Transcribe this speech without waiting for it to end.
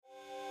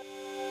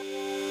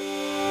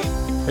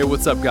Hey,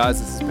 what's up,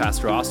 guys? This is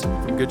Pastor Austin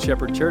from Good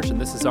Shepherd Church,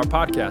 and this is our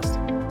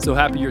podcast. So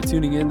happy you're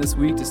tuning in this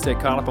week to stay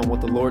caught up on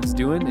what the Lord's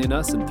doing in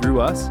us and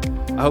through us.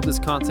 I hope this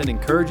content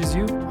encourages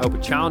you. I hope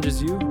it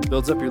challenges you,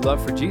 builds up your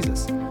love for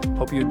Jesus.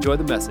 Hope you enjoy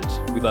the message.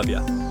 We love you.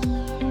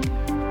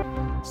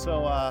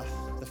 So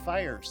the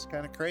fire's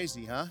kind of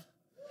crazy, huh?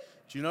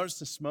 Did you notice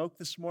the smoke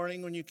this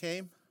morning when you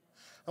came?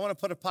 I want to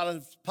put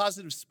a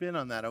positive spin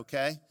on that,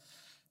 okay?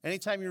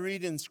 Anytime you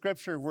read in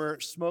Scripture where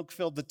smoke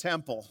filled the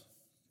temple,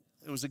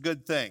 it was a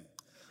good thing.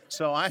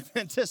 So I'm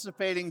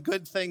anticipating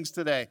good things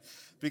today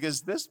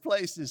because this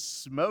place is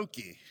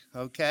smoky,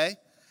 okay?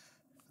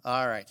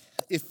 All right.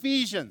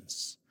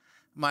 Ephesians,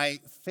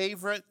 my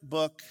favorite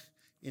book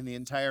in the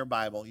entire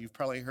Bible. You've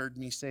probably heard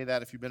me say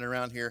that if you've been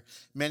around here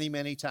many,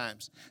 many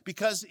times.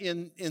 Because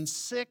in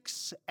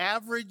 6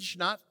 average,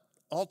 not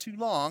all too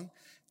long,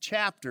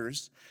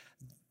 chapters,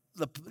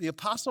 the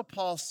Apostle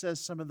Paul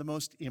says some of the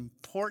most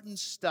important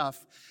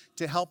stuff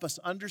to help us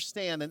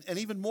understand and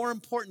even more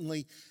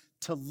importantly,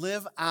 to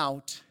live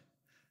out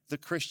the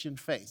Christian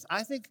faith.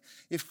 I think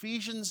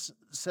Ephesians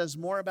says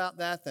more about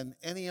that than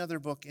any other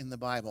book in the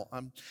Bible.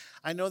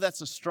 I know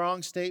that's a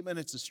strong statement,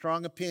 it's a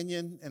strong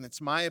opinion, and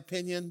it's my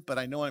opinion, but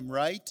I know I'm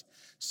right.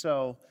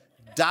 So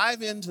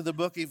dive into the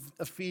book of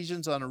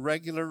Ephesians on a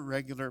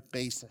regular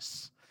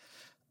basis.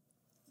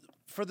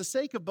 For the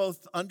sake of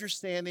both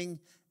understanding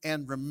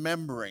and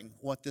remembering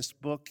what this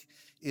book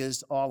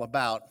is all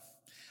about,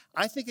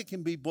 I think it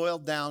can be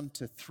boiled down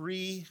to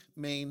 3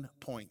 main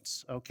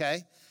points,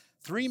 okay?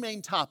 3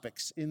 main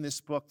topics in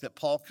this book that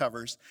Paul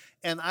covers,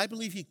 and I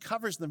believe he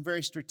covers them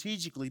very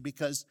strategically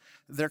because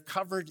they're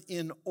covered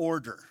in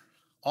order.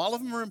 All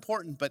of them are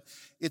important, but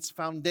it's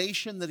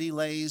foundation that he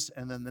lays,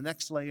 and then the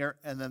next layer,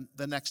 and then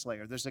the next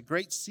layer. There's a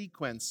great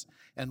sequence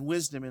and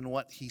wisdom in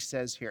what he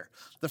says here.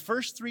 The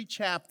first 3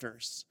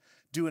 chapters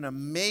do an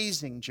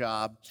amazing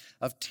job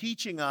of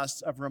teaching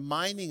us, of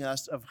reminding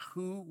us of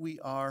who we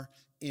are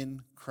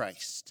in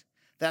Christ.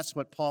 That's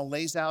what Paul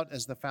lays out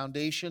as the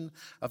foundation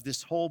of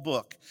this whole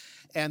book.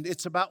 And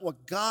it's about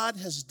what God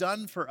has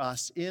done for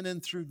us in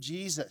and through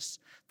Jesus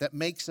that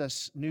makes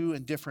us new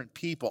and different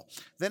people.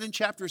 Then in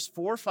chapters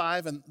 4,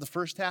 5, and the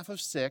first half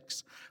of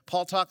 6,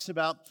 Paul talks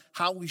about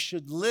how we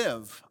should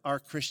live our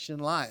Christian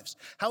lives.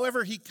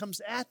 However, he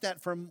comes at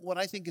that from what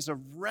I think is a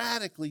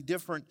radically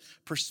different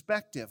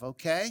perspective,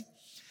 okay?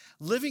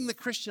 Living the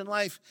Christian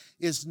life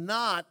is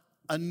not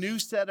a new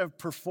set of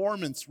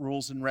performance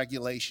rules and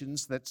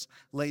regulations that's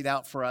laid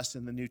out for us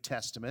in the New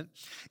Testament.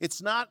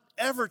 It's not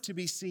ever to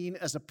be seen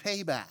as a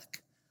payback,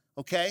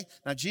 okay?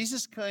 Now,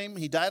 Jesus came,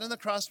 he died on the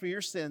cross for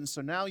your sins,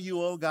 so now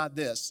you owe God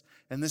this,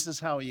 and this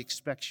is how he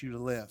expects you to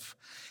live.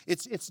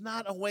 It's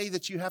not a way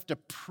that you have to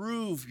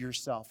prove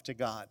yourself to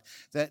God,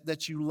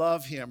 that you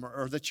love him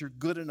or that you're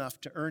good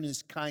enough to earn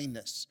his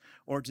kindness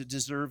or to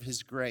deserve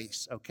his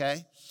grace,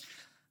 okay?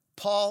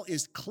 Paul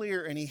is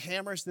clear, and he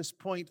hammers this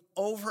point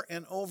over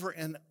and over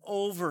and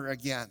over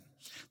again,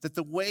 that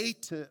the way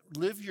to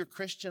live your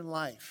Christian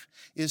life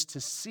is to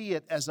see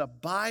it as a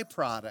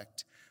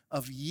byproduct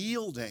of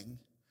yielding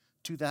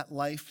to that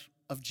life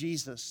of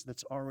Jesus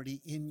that's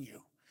already in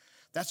you.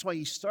 That's why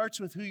he starts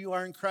with who you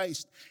are in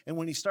Christ. And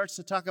when he starts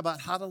to talk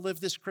about how to live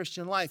this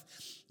Christian life,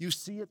 you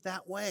see it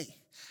that way.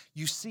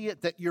 You see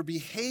it that your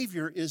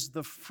behavior is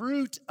the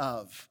fruit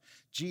of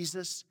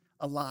Jesus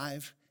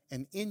alive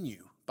and in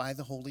you by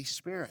the Holy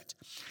Spirit.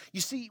 You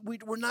see,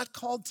 we're not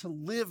called to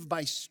live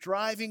by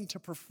striving to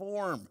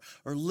perform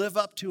or live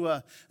up to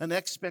an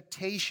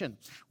expectation.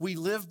 We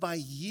live by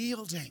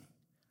yielding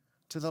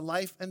to the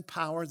life and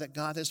power that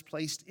God has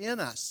placed in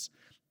us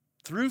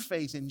through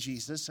faith in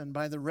Jesus and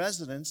by the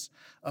residence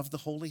of the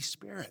Holy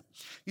Spirit.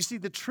 You see,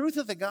 the truth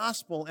of the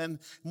gospel, and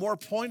more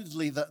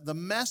pointedly, the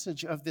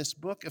message of this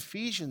book,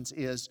 Ephesians,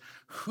 is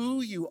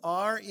who you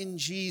are in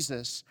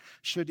Jesus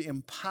should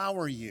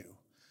empower you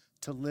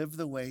to live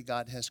the way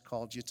God has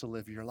called you to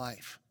live your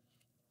life.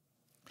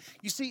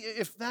 You see,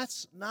 if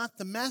that's not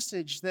the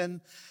message, then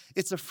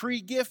it's a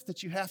free gift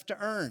that you have to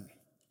earn.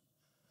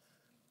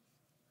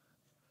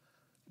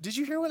 Did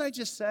you hear what I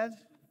just said?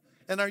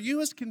 And are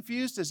you as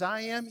confused as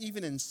I am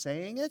even in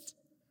saying it?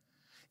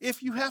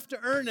 If you have to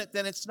earn it,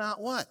 then it's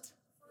not what?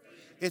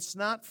 It's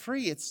not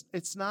free.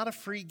 It's not a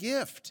free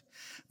gift.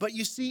 But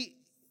you see,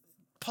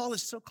 Paul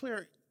is so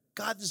clear.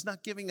 God is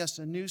not giving us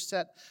a new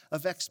set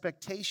of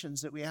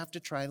expectations that we have to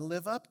try to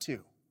live up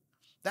to.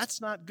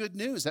 That's not good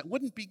news. That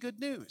wouldn't be good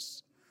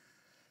news.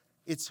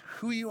 It's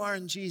who you are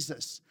in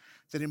Jesus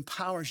that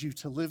empowers you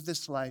to live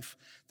this life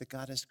that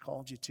God has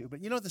called you to.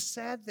 But you know, the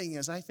sad thing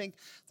is, I think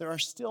there are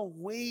still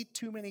way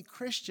too many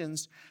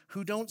Christians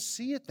who don't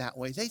see it that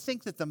way. They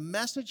think that the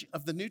message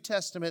of the New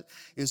Testament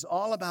is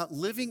all about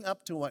living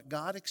up to what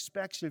God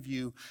expects of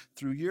you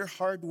through your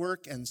hard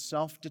work and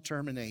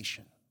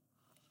self-determination.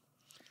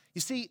 You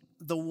see,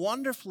 the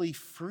wonderfully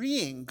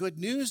freeing good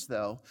news,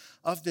 though,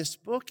 of this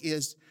book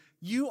is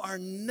you are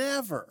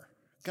never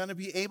going to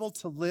be able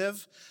to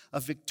live a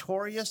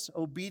victorious,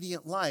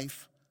 obedient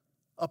life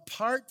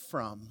apart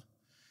from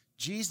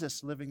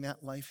Jesus living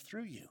that life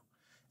through you.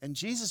 and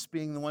Jesus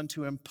being the one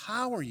to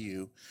empower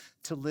you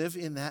to live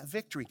in that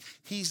victory.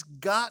 He's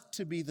got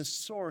to be the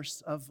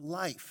source of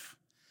life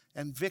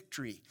and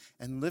victory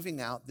and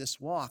living out this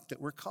walk that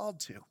we're called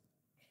to.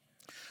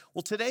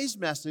 Well, today's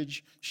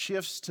message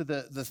shifts to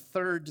the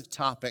third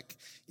topic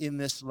in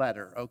this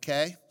letter,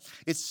 okay?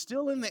 It's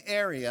still in the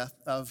area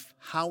of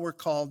how we're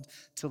called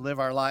to live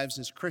our lives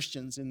as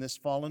Christians in this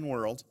fallen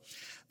world.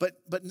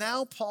 But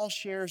now Paul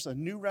shares a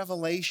new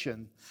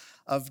revelation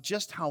of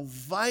just how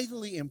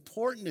vitally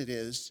important it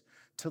is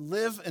to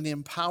live an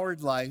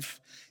empowered life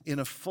in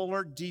a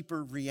fuller,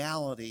 deeper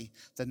reality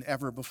than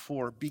ever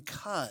before,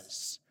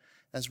 because,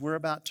 as we're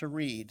about to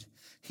read,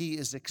 he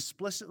is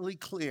explicitly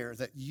clear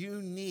that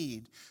you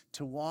need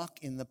to walk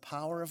in the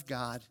power of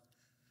God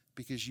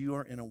because you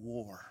are in a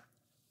war.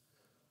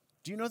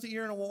 Do you know that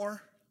you're in a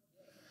war?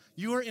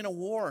 You are in a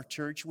war,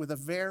 church, with a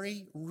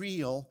very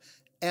real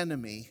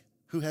enemy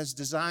who has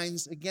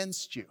designs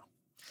against you.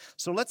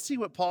 So let's see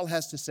what Paul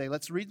has to say.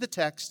 Let's read the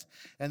text,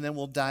 and then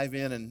we'll dive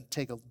in and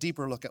take a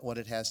deeper look at what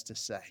it has to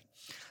say.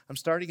 I'm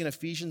starting in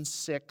Ephesians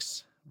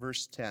 6,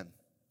 verse 10.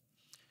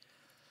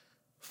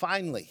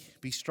 Finally,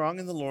 be strong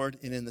in the Lord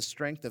and in the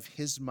strength of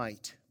his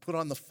might. Put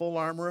on the full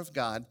armor of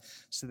God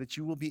so that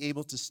you will be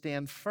able to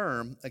stand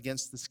firm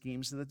against the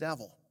schemes of the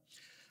devil.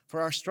 For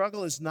our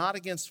struggle is not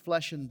against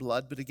flesh and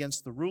blood, but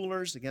against the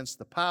rulers, against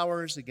the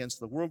powers,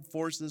 against the world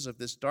forces of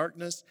this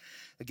darkness,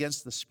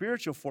 against the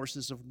spiritual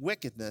forces of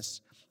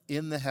wickedness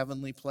in the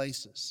heavenly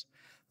places.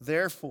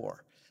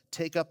 Therefore,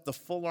 take up the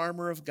full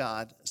armor of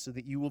God so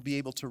that you will be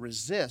able to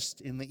resist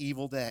in the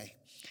evil day.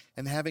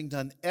 And having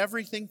done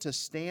everything to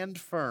stand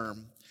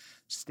firm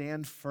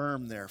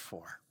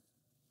therefore.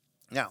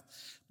 Now,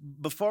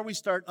 before we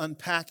start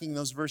unpacking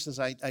those verses,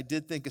 I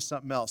did think of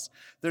something else.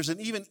 There's an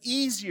even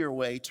easier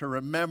way to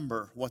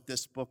remember what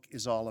this book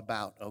is all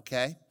about,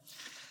 okay?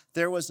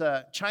 There was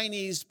a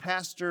Chinese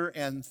pastor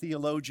and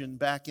theologian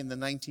back in the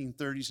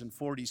 1930s and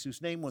 40s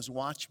whose name was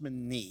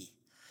Watchman Nee.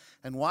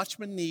 And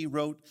Watchman Nee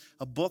wrote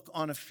a book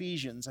on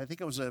Ephesians. I think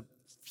it was a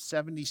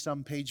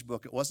 70-some page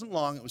book. It wasn't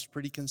long. It was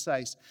pretty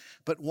concise.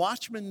 But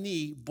Watchman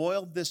Nee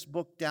boiled this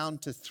book down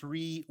to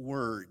 3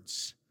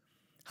 words.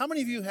 How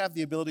many of you have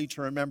the ability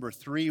to remember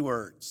 3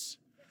 words?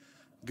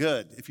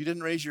 Good. If you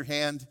didn't raise your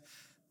hand,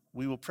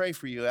 we will pray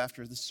for you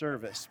after the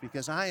service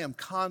because I am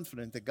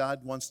confident that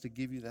God wants to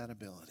give you that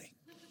ability.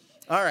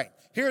 All right.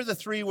 Here are the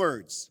 3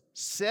 words.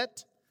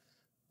 Sit,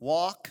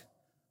 walk,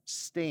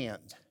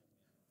 stand.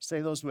 Say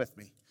those with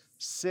me.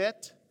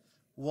 Sit,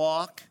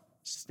 walk,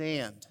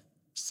 stand.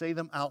 Say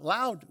them out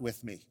loud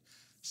with me.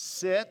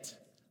 Sit,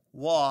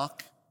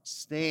 walk,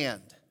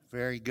 stand.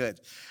 Very good.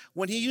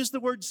 When he used the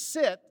word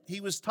sit,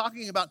 he was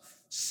talking about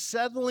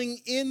settling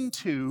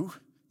into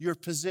your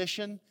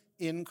position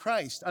in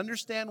Christ.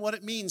 Understand what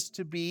it means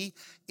to be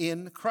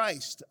in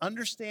Christ.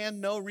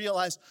 Understand, know,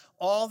 realize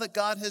all that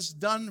God has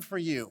done for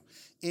you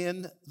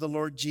in the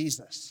Lord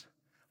Jesus.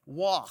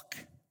 Walk.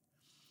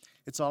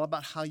 It's all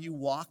about how you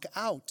walk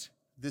out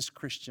this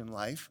Christian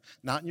life,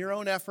 not in your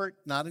own effort,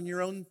 not in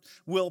your own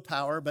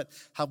willpower, but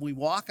how we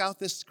walk out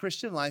this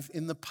Christian life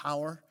in the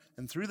power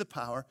and through the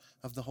power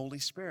of the Holy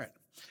Spirit.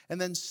 And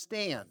then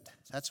stand.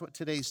 That's what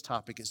today's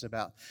topic is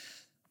about.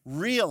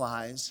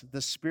 Realize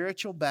the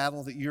spiritual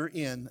battle that you're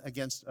in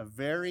against a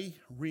very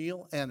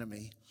real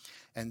enemy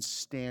and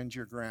stand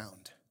your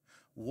ground.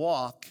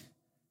 Walk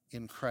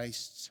in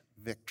Christ's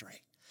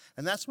victory.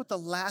 And that's what the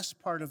last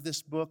part of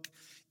this book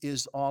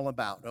is all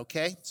about,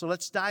 okay? So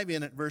let's dive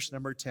in at verse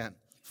number 10.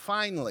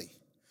 Finally,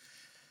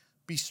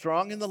 be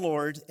strong in the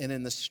Lord and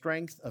in the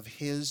strength of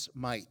his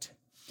might.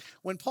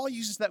 When Paul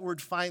uses that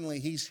word finally,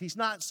 he's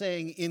not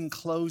saying in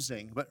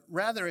closing, but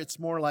rather it's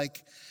more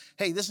like,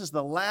 hey, this is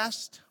the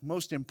last,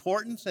 most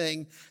important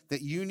thing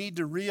that you need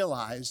to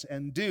realize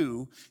and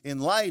do in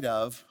light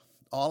of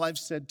all I've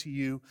said to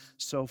you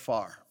so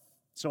far.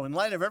 So in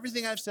light of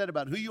everything I've said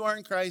about who you are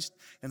in Christ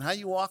and how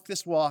you walk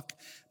this walk,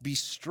 be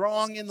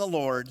strong in the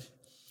Lord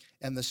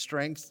and the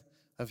strength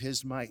of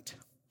his might.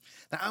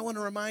 Now, I want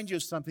to remind you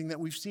of something that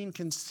we've seen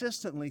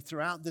consistently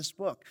throughout this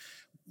book.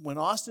 When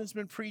Austin's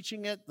been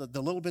preaching it,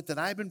 the little bit that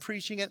I've been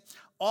preaching it,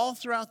 all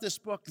throughout this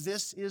book,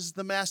 this is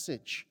the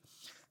message.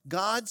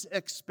 God's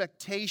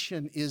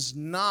expectation is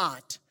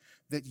not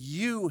that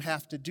you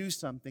have to do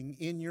something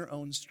in your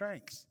own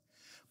strength.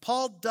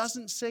 Paul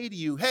doesn't say to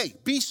you, hey,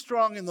 be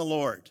strong in the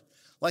Lord,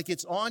 like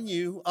it's on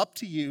you, up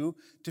to you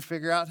to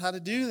figure out how to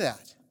do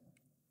that.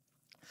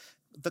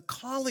 The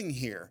calling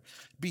here,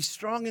 be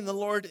strong in the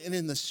Lord and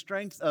in the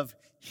strength of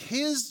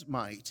his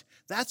might,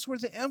 that's where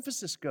the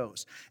emphasis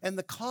goes. And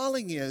the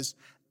calling is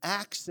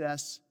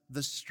access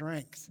the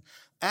strength,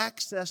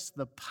 access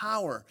the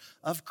power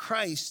of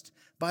Christ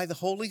by the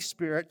Holy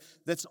Spirit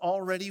that's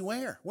already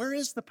where? Where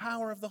is the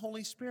power of the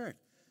Holy Spirit?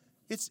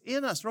 It's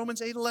in us.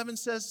 Romans 8:11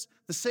 says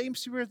the same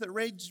Spirit that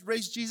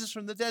raised Jesus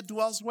from the dead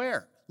dwells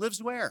where?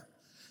 Lives where?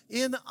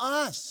 In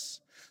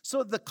us.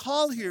 So the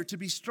call here to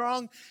be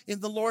strong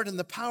in the Lord and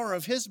the power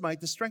of his might,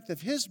 the strength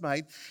of his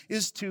might,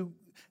 is to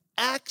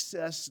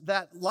access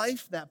that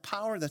life, that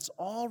power that's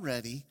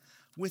already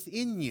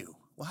within you.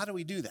 Well, how do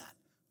we do that?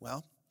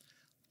 Well,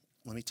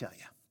 Let me tell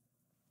you.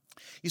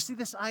 You see,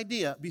 this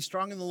idea, be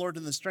strong in the Lord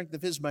and the strength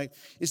of his might,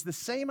 is the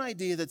same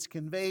idea that's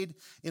conveyed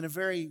in a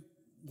very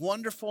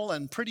wonderful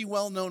and pretty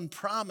well-known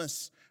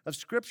promise of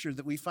Scripture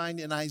that we find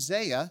in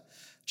Isaiah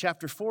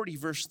chapter 40,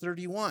 verse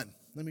 31.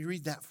 Let me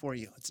read that for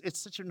you. It's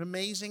such an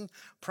amazing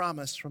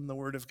promise from the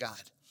Word of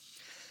God.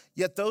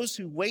 Yet those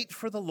who wait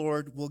for the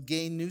Lord will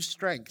gain new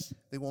strength.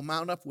 They will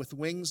mount up with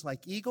wings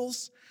like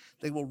eagles.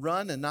 They will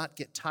run and not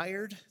get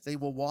tired. They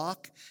will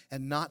walk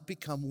and not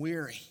become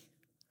weary.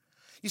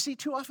 You see,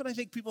 too often I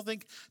think people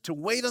think to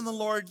wait on the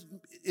Lord,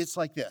 it's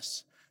like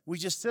this. We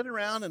just sit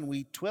around and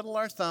we twiddle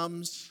our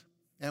thumbs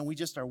and we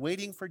just are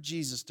waiting for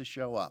Jesus to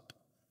show up.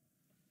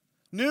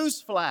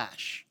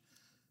 Newsflash.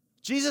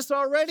 Jesus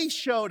already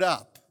showed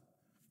up.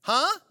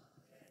 Huh?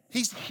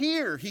 He's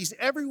here. He's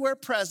everywhere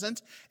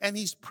present, and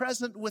he's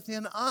present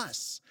within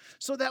us.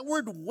 So that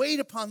word wait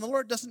upon the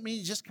Lord doesn't mean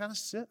you just kind of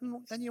sit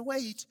and you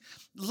wait.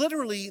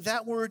 Literally,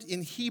 that word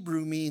in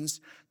Hebrew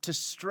means to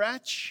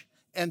stretch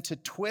and to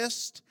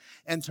twist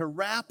and to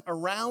wrap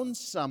around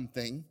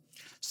something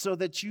so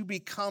that you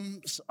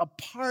become a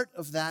part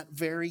of that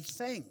very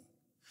thing.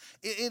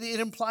 It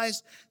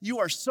implies you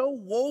are so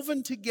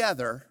woven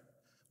together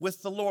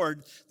with the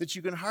Lord that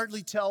you can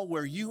hardly tell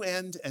where you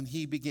end and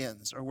he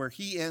begins, or where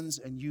he ends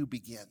and you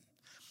begin.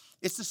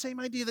 It's the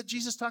same idea that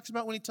Jesus talks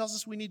about when he tells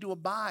us we need to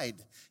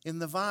abide in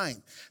the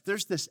vine.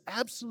 There's this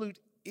absolute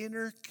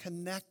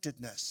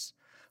interconnectedness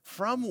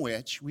from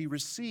which we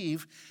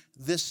receive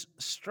this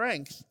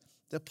strength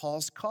that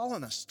Paul's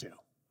calling us to.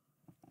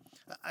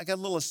 I got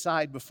a little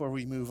aside before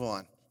we move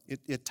on.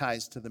 It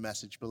ties to the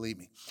message, believe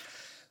me.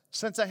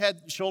 Since I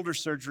had shoulder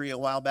surgery a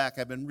while back,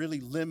 I've been really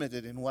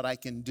limited in what I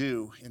can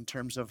do in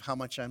terms of how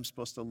much I'm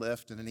supposed to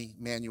lift and any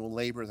manual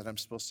labor that I'm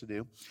supposed to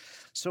do.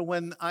 So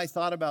when I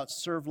thought about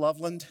Serve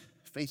Loveland,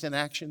 Faith in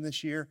Action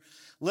this year,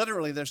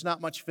 literally there's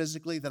not much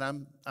physically that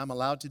I'm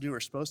allowed to do or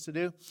supposed to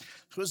do.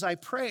 So as I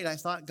prayed, I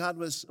thought God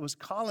was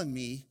calling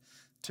me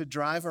to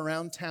drive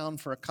around town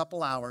for a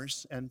couple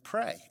hours and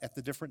pray at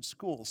the different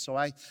schools. So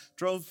I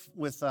drove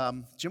with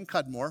Jim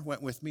Cudmore,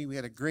 went with me. We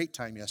had a great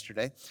time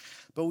yesterday.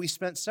 But we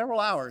spent several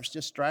hours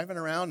just driving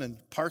around and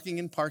parking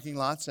in parking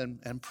lots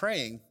and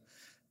praying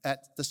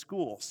at the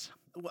schools.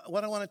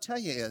 What I want to tell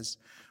you is,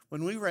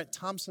 when we were at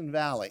Thompson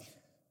Valley,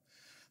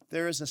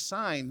 there is a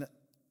sign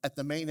at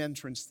the main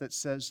entrance that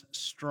says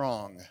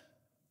strong.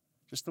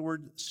 Just the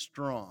word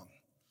strong.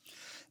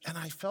 And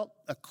I felt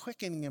a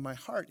quickening in my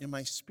heart, in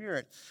my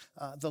spirit,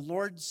 the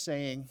Lord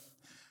saying,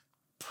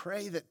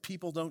 pray that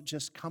people don't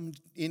just come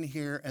in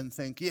here and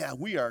think, yeah,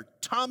 we are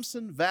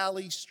Thompson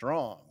Valley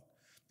strong,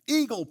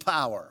 eagle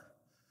power.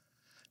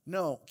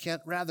 No,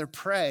 can't rather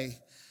pray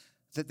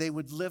that they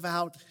would live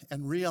out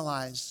and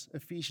realize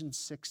Ephesians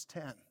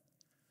 6:10,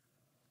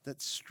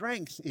 that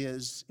strength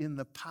is in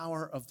the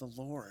power of the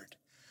Lord,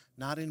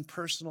 not in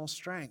personal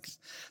strength.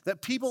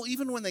 That people,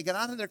 even when they get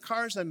out of their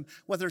cars, and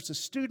whether it's a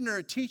student or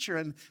a teacher,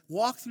 and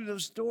walk through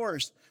those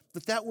doors,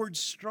 that word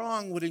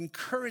strong would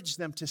encourage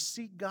them to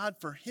seek God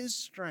for his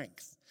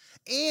strength.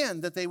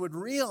 And that they would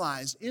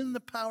realize in the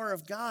power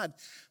of God,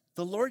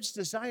 the Lord's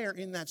desire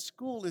in that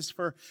school is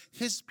for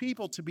his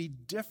people to be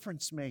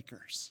difference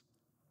makers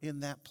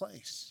in that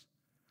place.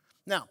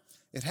 Now,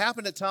 it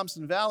happened at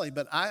Thompson Valley,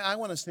 but I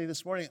want to say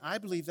this morning, I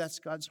believe that's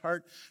God's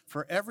heart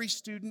for every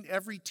student,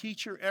 every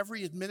teacher,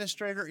 every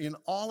administrator in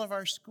all of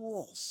our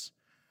schools.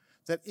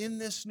 That in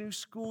this new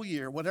school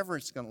year, whatever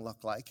it's going to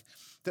look like,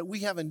 that we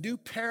have a new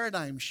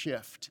paradigm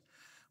shift.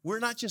 We're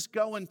not just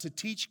going to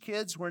teach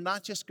kids. We're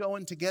not just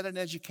going to get an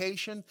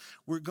education.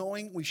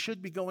 We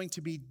should be going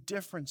to be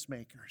difference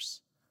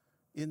makers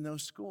in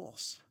those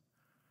schools.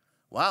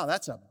 Wow,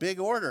 that's a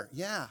big order.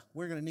 Yeah,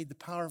 we're going to need the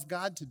power of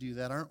God to do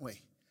that, aren't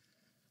we?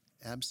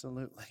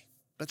 Absolutely.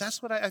 But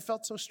that's what I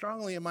felt so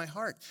strongly in my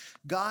heart.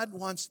 God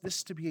wants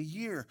this to be a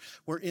year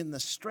where in the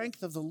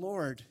strength of the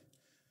Lord,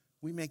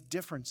 we make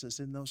differences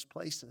in those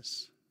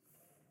places.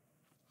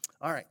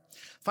 All right.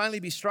 Finally,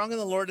 be strong in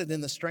the Lord and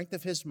in the strength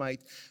of his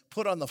might.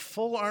 Put on the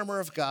full armor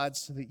of God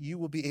so that you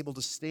will be able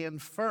to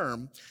stand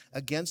firm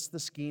against the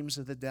schemes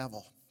of the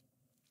devil.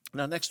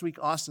 Now, next week,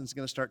 Austin's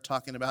going to start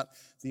talking about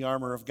the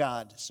armor of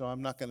God. So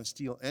I'm not going to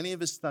steal any of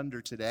his thunder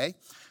today,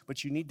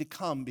 but you need to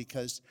come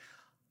because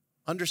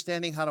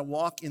understanding how to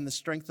walk in the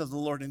strength of the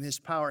Lord and his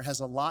power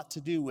has a lot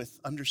to do with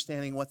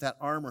understanding what that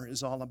armor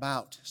is all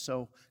about.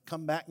 So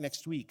come back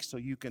next week so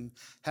you can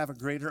have a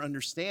greater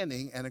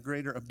understanding and a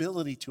greater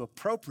ability to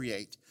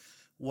appropriate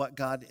what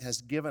God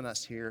has given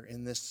us here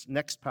in this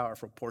next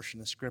powerful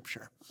portion of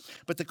Scripture.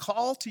 But the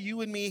call to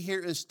you and me here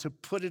is to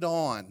put it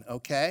on,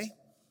 okay?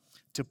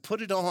 To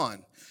put it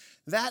on.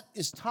 That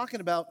is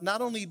talking about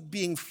not only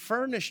being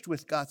furnished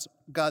with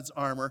God's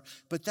armor,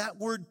 but that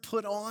word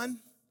put on,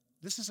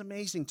 this is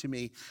amazing to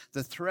me,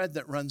 the thread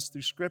that runs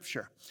through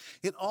Scripture.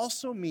 It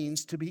also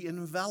means to be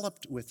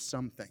enveloped with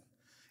something.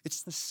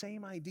 It's the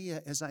same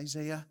idea as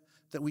Isaiah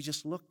that we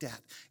just looked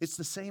at. It's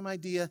the same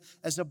idea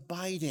as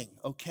abiding,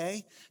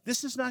 okay?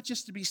 This is not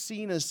just to be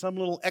seen as some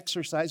little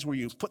exercise where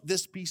you put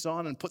this piece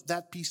on and put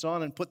that piece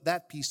on and put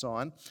that piece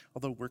on,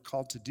 although we're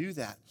called to do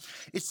that.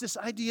 It's this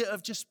idea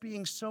of just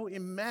being so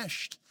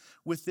enmeshed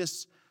with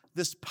this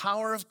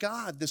power of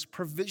God, this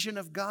provision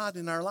of God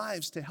in our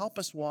lives to help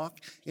us walk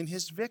in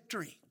his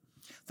victory.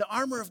 The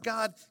armor of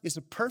God is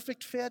a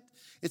perfect fit.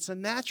 It's a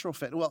natural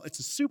fit. Well, it's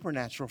a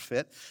supernatural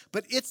fit,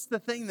 but it's the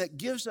thing that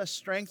gives us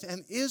strength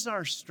and is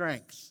our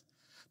strength.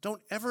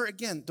 Don't ever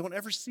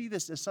see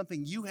this as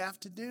something you have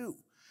to do.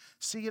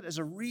 See it as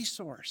a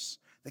resource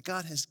that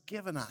God has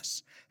given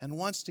us and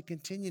wants to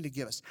continue to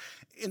give us.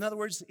 In other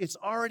words, it's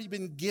already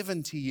been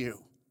given to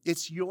you.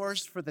 It's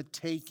yours for the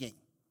taking.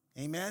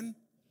 Amen?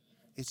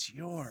 It's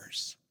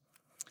yours.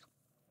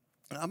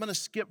 I'm going to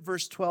skip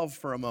verse 12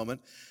 for a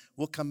moment.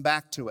 We'll come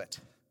back to it.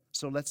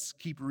 So let's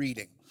keep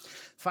reading.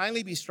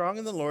 Finally, be strong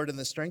in the Lord and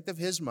the strength of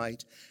his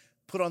might.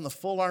 Put on the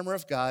full armor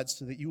of God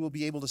so that you will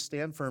be able to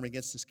stand firm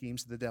against the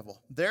schemes of the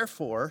devil.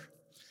 Therefore,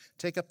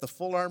 take up the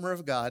full armor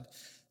of God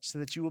so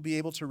that you will be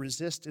able to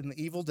resist in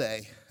the evil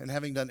day. And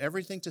having done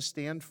everything to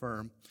stand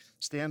firm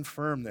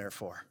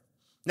therefore.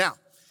 Now,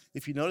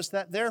 if you notice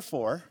that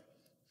therefore,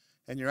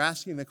 and you're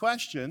asking the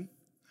question,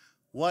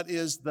 what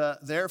is the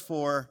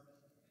therefore?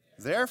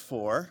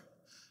 Therefore,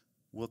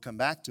 we'll come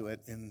back to it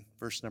in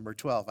verse number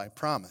 12, I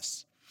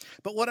promise.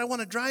 But what I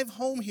want to drive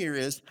home here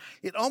is,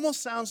 it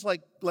almost sounds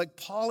like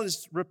Paul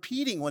is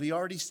repeating what he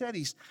already said.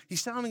 He's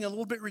sounding a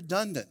little bit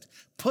redundant.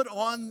 Put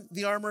on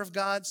the armor of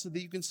God so that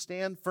you can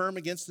stand firm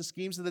against the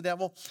schemes of the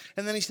devil.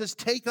 And then he says,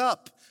 take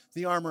up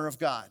the armor of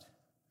God.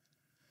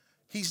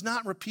 He's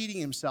not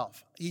repeating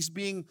himself. He's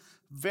being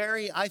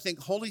very, I think,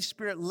 Holy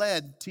Spirit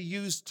led to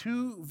use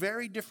two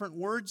very different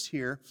words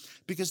here,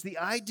 because the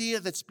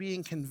idea that's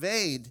being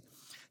conveyed,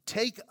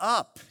 take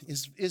up,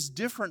 is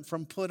different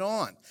from put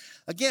on.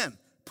 Again,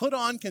 put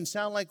on can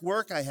sound like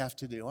work I have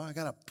to do. Oh, I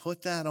got to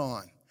put that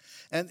on.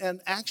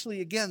 And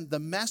actually, again, the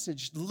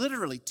message,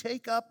 literally,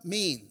 take up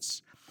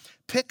means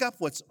pick up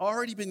what's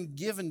already been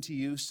given to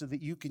you so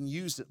that you can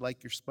use it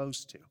like you're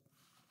supposed to.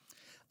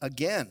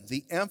 Again,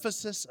 the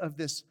emphasis of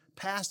this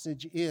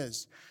passage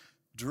is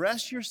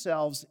dress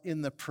yourselves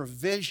in the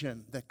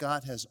provision that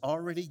God has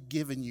already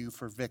given you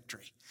for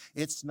victory.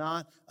 It's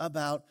not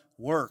about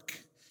work.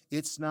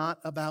 It's not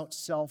about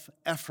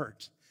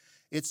self-effort.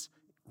 It's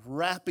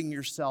wrapping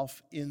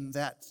yourself in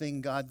that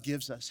thing God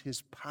gives us,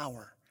 his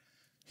power,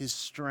 his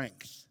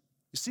strength.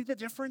 You see the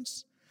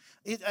difference?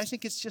 I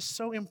think it's just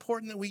so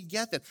important that we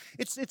get that.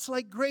 It's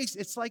like grace.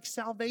 It's like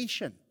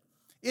salvation.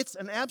 It's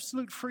an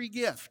absolute free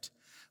gift.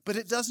 But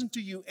it doesn't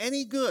do you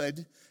any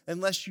good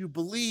unless you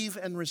believe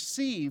and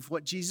receive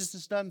what Jesus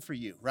has done for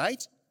you,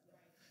 right?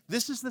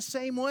 This is the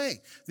same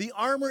way. The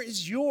armor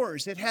is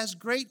yours. It has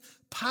great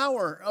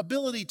power,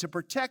 ability to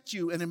protect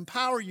you and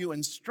empower you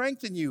and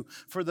strengthen you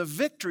for the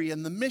victory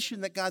and the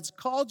mission that God's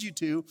called you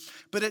to.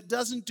 But it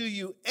doesn't do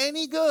you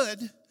any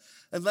good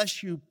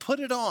unless you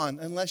put it on,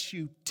 unless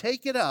you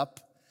take it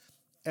up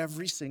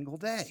every single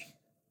day.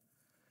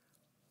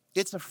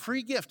 It's a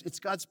free gift.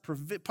 It's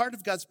part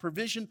of God's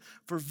provision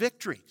for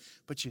victory.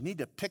 But you need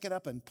to pick it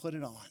up and put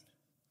it on.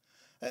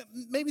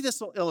 Maybe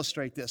this will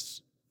illustrate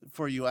this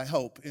for you, I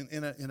hope,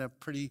 in a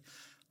pretty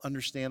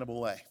understandable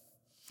way.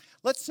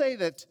 Let's say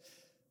that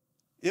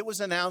it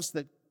was announced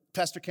that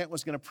Pastor Kent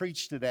was going to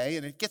preach today,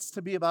 and it gets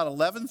to be about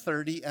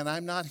 11:30, and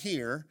I'm not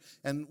here.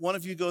 And one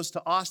of you goes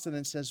to Austin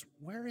and says,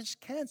 "Where is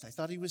Kent? I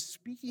thought he was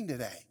speaking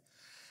today."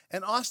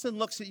 And Austin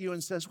looks at you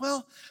and says,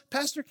 "Well,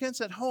 Pastor Kent's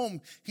at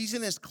home. He's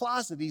in his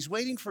closet. He's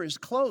waiting for his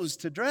clothes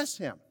to dress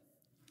him."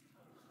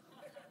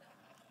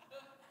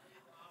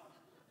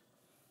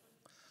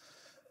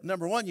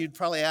 Number one, you'd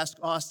probably ask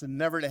Austin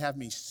never to have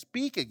me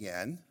speak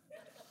again.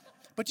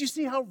 But you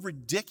see how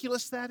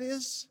ridiculous that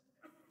is?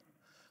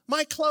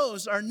 My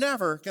clothes are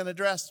never going to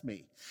dress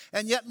me.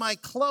 And yet my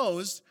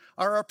clothes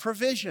are a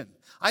provision.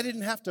 I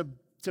didn't have to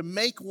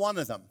make one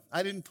of them.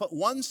 I didn't put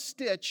one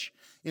stitch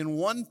in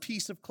one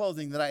piece of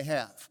clothing that I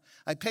have.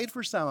 I paid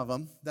for some of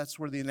them. That's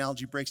where the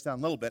analogy breaks down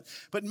a little bit.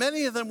 But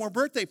many of them were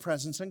birthday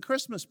presents and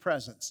Christmas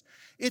presents.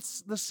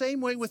 It's the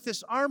same way with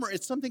this armor.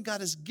 It's something God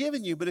has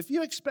given you. But if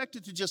you expect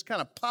it to just kind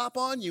of pop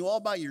on you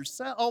all by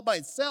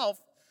itself,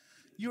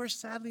 you are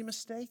sadly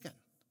mistaken.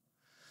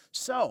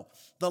 So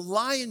the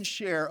lion's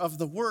share of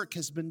the work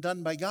has been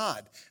done by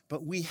God.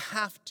 But we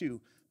have to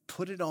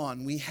put it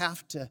on. We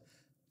have to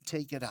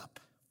take it up.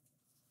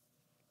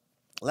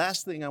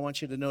 Last thing I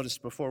want you to notice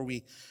before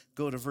we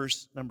go to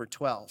verse number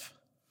 12.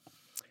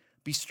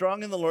 Be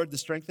strong in the Lord, the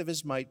strength of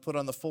his might. Put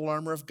on the full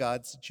armor of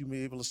God so that you may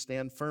be able to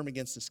stand firm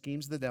against the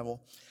schemes of the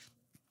devil.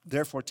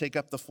 Therefore, take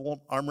up the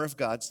full armor of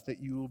God so that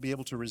you will be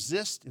able to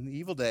resist in the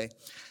evil day.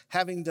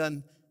 Having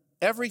done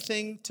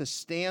everything to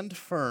stand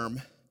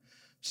firm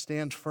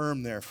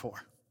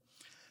therefore.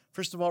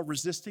 First of all,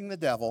 resisting the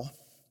devil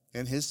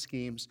and his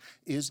schemes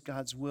is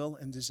God's will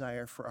and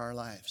desire for our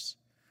lives.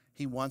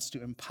 He wants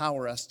to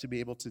empower us to be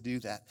able to do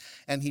that.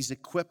 And he's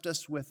equipped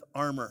us with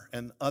armor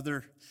and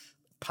other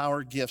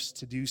power gifts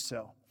to do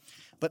so.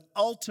 But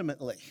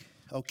ultimately,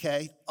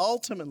 okay?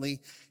 Ultimately,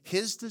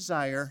 his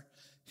desire,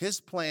 his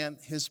plan,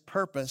 his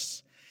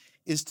purpose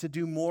is to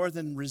do more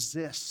than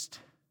resist.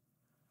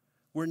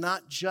 We're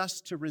not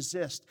just to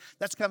resist.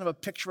 That's kind of a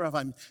picture of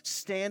I'm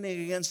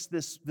standing against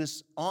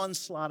this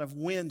onslaught of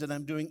wind and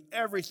I'm doing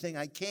everything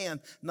I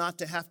can not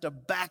to have to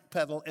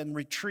backpedal and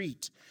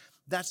retreat.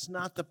 That's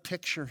not the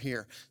picture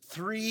here.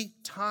 3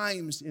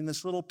 times in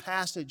this little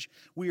passage,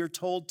 we are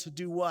told to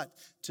do what?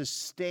 To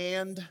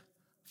stand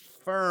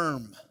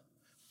firm.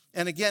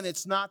 And again,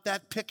 it's not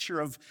that picture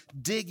of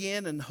dig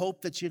in and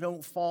hope that you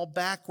don't fall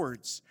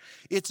backwards.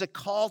 It's a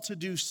call to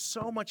do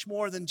so much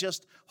more than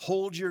just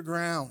hold your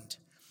ground.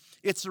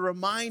 It's a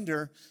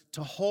reminder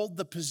to hold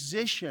the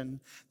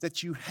position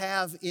that you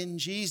have in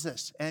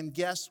Jesus. And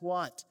guess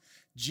what?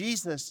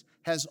 Jesus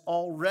has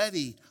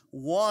already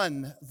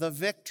won the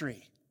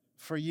victory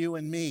for you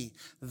and me.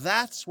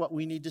 That's what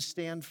we need to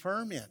stand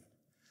firm in.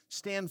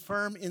 Stand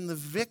firm in the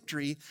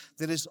victory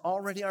that is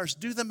already ours.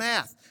 Do the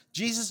math.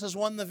 Jesus has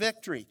won the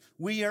victory.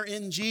 We are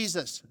in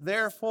Jesus.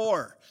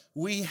 Therefore,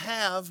 we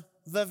have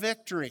the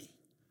victory.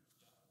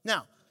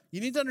 Now, you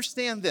need to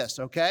understand this,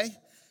 okay?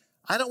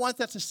 I don't want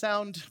that to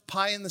sound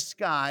pie in the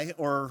sky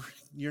or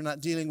you're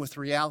not dealing with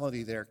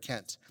reality there,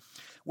 Kent.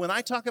 When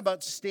I talk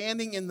about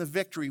standing in the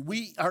victory,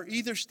 we are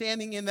either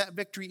standing in that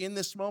victory in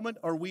this moment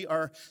or we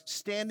are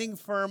standing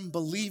firm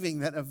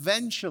believing that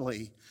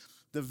eventually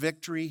the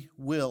victory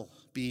will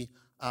be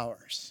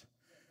ours.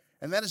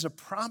 And that is a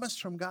promise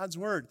from God's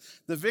word.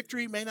 The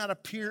victory may not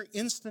appear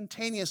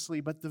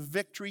instantaneously, but the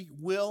victory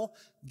will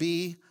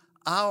be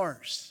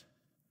ours.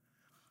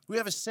 We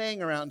have a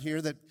saying around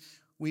here that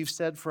we've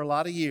said for a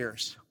lot of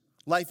years.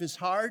 Life is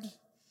hard.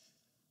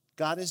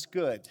 God is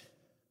good.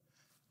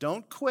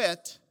 Don't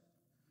quit.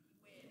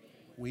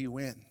 We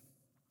win.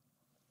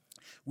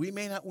 We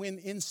may not win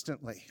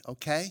instantly,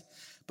 okay?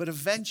 But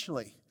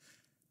eventually,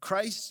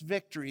 Christ's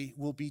victory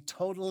will be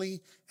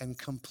totally and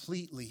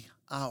completely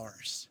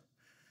ours.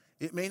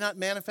 It may not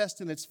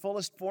manifest in its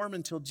fullest form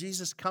until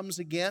Jesus comes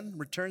again,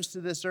 returns to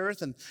this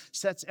earth, and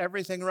sets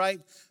everything right,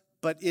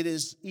 but it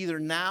is either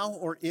now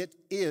or it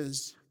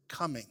is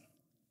coming.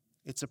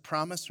 It's a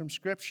promise from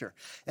Scripture.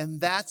 And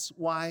that's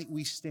why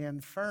we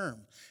stand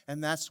firm,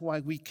 and that's why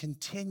we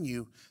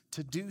continue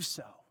to do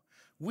so.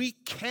 We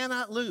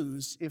cannot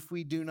lose if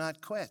we do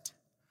not quit.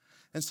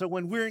 And so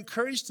when we're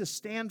encouraged to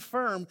stand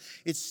firm,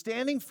 it's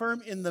standing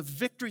firm in the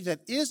victory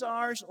that is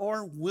ours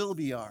or will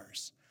be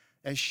ours,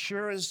 as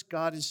sure as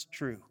God is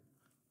true.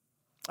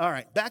 All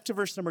right, back to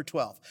verse number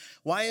 12.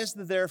 Why is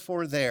the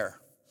therefore there?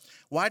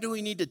 Why do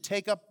we need to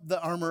take up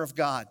the armor of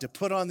God, to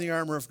put on the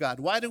armor of God?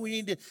 Why do we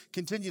need to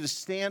continue to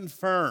stand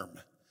firm?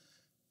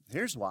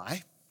 Here's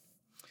why.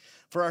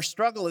 For our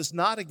struggle is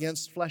not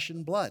against flesh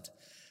and blood,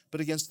 but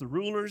against the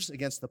rulers,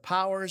 against the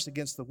powers,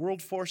 against the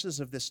world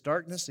forces of this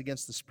darkness,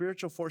 against the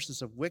spiritual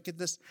forces of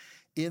wickedness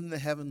in the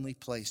heavenly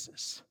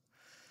places.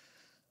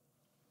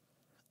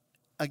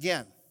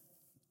 Again,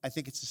 I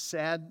think it's a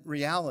sad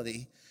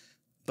reality,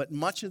 but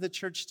much of the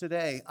church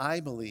today, I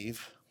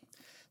believe,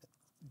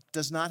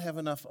 does not have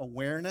enough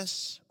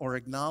awareness or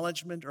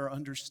acknowledgement or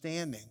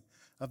understanding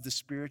of the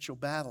spiritual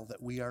battle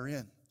that we are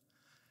in.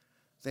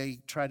 They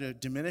try to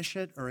diminish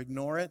it or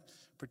ignore it,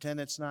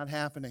 pretend it's not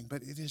happening,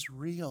 but it is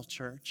real,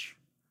 church.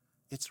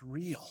 It's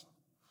real.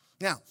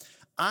 Now,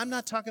 I'm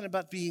not talking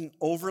about being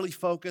overly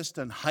focused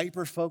and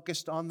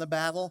hyper-focused on the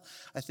battle.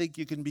 I think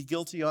you can be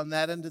guilty on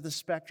that end of the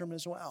spectrum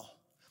as well.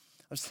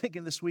 I was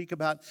thinking this week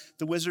about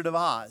The Wizard of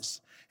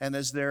Oz, and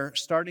as they're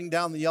starting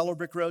down the yellow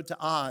brick road to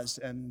Oz,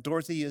 and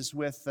Dorothy is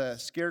with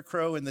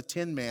Scarecrow and the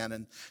Tin Man,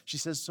 and she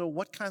says, so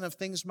what kind of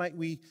things might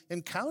we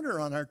encounter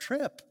on our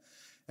trip?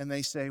 And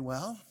they say,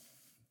 well,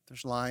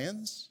 there's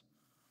lions,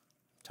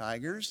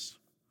 tigers,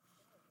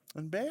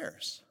 and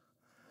bears.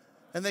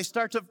 And they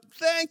start to,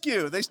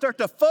 they start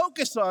to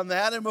focus on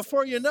that, and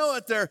before you know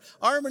it, they're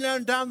arming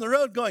down the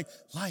road going,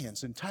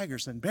 lions and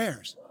tigers and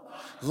bears.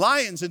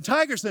 Lions and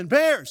tigers and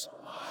bears.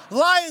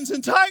 Lions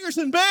and tigers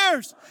and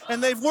bears.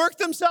 And they've worked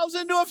themselves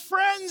into a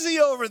frenzy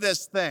over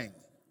this thing.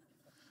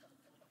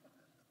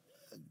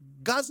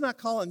 God's not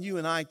calling you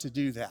and I to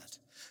do that.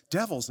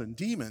 Devils and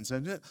demons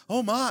and,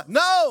 oh my,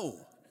 no.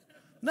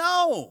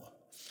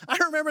 I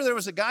remember there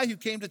was a guy who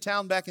came to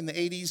town back in the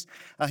 80s.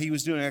 He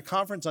was doing a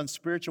conference on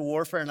spiritual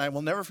warfare, and I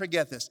will never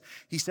forget this.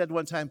 He said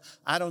one time,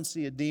 I don't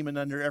see a demon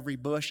under every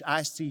bush.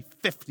 I see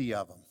 50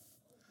 of them.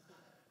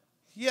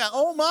 Yeah,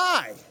 oh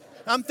my.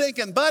 I'm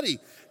thinking, buddy,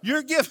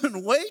 you're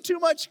giving way too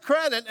much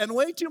credit and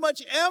way too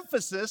much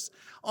emphasis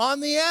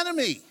on the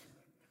enemy.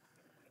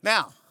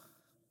 Now,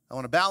 I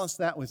want to balance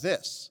that with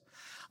this.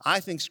 I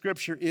think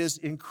Scripture is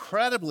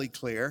incredibly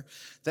clear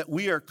that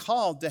we are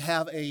called to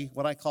have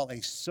what I call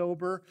a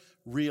sober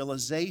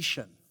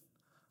realization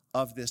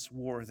of this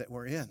war that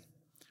we're in.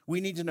 We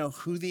need to know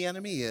who the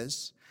enemy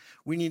is.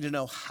 We need to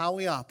know how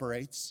he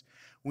operates.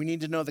 We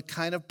need to know the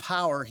kind of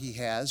power he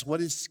has,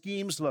 what his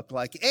schemes look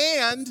like,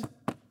 and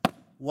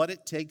what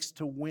it takes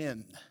to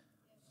win.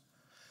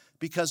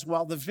 Because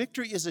while the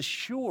victory is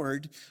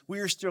assured, we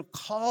are still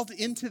called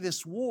into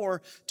this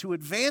war to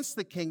advance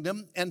the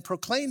kingdom and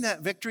proclaim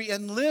that victory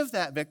and live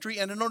that victory.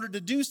 And in order to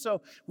do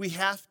so, we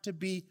have to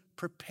be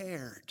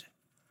prepared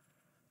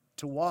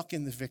to walk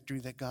in the victory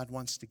that God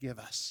wants to give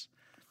us.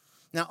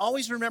 Now,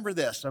 always remember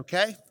this,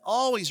 okay?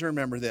 Always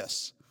remember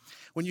this.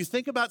 When you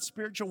think about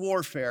spiritual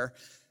warfare,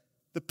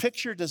 the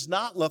picture does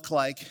not look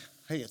like,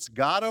 hey, it's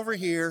God over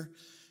here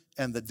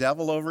and the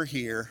devil over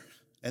here,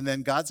 and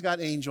then God's got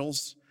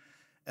angels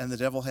and the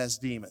devil has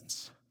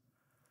demons.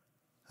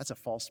 That's a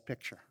false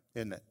picture,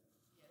 isn't it?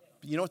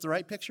 You know what the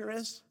right picture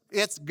is?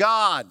 It's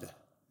God.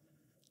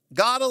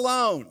 God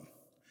alone.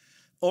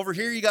 Over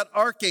here you got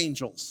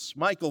archangels,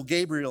 Michael,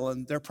 Gabriel,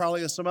 and there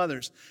probably are some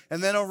others.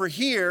 And then over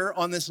here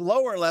on this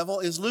lower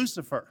level is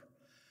Lucifer.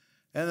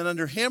 And then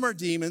under him are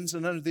demons,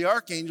 and under the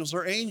archangels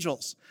are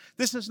angels.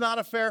 This is not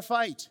a fair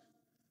fight.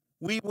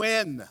 We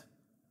win.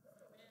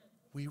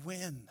 We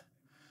win.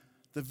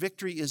 The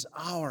victory is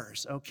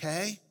ours,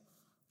 okay?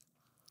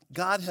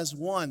 God has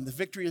won. The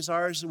victory is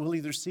ours. We'll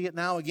either see it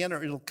now again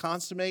or it'll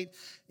consummate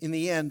in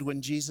the end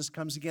when Jesus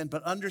comes again.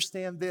 But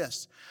understand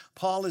this.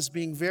 Paul is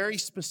being very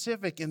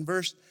specific in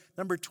verse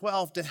number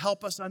 12 to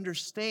help us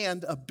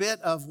understand a bit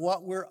of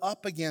what we're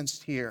up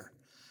against here.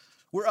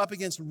 We're up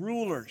against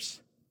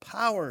rulers,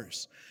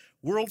 powers,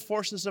 world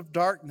forces of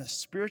darkness,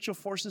 spiritual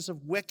forces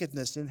of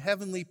wickedness in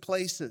heavenly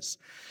places.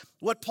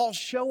 What Paul's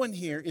showing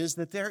here is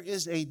that there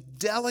is a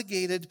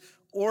delegated,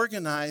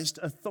 organized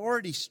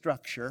authority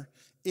structure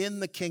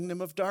in the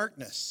kingdom of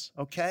darkness,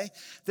 okay?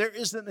 There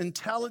is an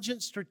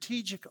intelligent,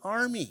 strategic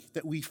army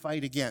that we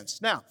fight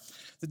against. Now,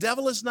 the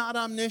devil is not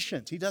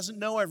omniscient. He doesn't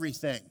know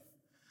everything.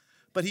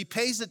 But he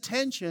pays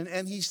attention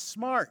and he's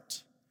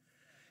smart.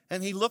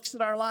 And he looks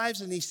at our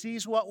lives and he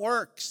sees what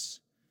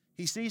works.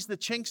 He sees the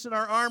chinks in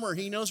our armor.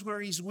 He knows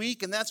where he's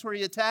weak, and that's where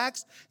he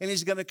attacks. And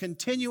he's going to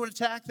continue to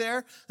attack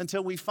there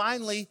until we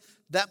finally,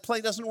 that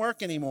play doesn't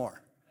work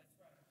anymore.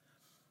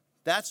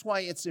 That's why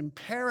it's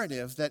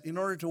imperative that in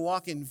order to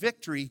walk in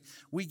victory,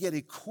 we get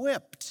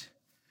equipped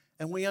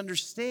and we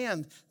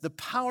understand the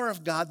power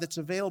of God that's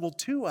available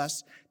to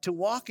us to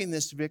walk in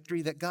this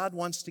victory that God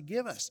wants to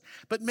give us.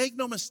 But make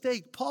no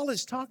mistake, Paul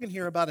is talking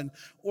here about an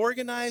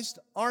organized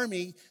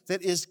army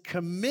that is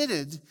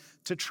committed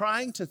to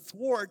trying to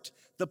thwart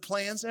the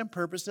plans and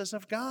purposes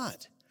of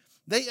God.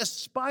 They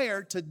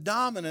aspire to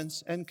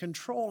dominance and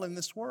control in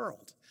this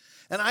world.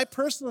 And I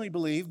personally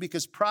believe,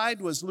 because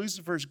pride was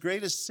Lucifer's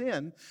greatest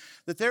sin,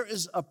 that there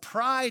is a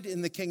pride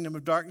in the kingdom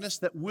of darkness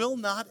that will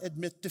not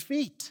admit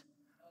defeat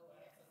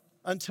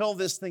until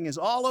this thing is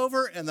all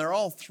over and they're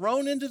all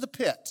thrown into the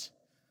pit,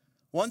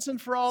 once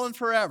and for all and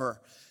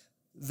forever.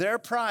 Their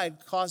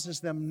pride causes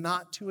them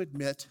not to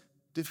admit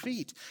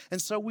defeat.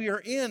 And so we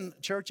are in,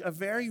 church, a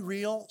very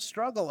real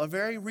struggle, a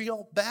very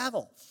real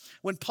battle.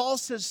 When Paul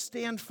says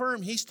stand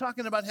firm, he's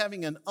talking about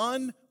having an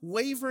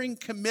unwavering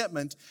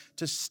commitment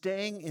to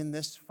staying in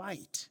this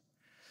fight,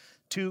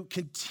 to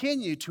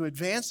continue to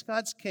advance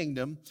God's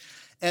kingdom,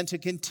 and to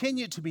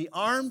continue to be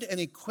armed and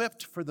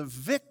equipped for the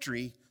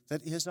victory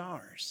that is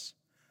ours.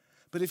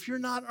 But if you're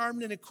not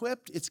armed and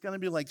equipped, it's going to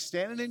be like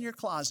standing in your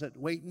closet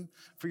waiting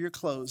for your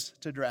clothes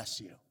to dress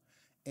you.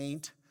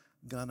 Ain't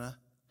gonna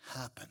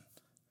happen.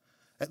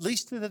 At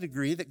least to the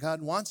degree that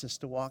God wants us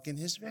to walk in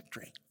his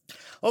victory.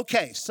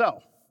 Okay,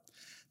 so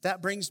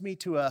that brings me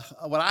to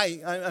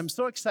I'm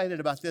so excited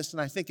about this,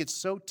 and I think it's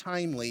so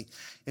timely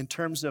in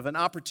terms of an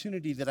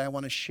opportunity that I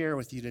want to share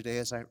with you today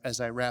as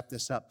I wrap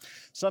this up.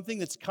 Something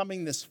that's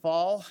coming this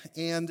fall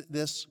and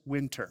this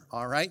winter,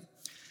 all right?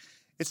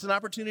 It's an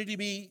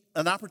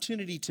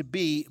opportunity to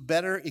be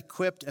better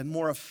equipped and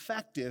more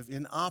effective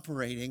in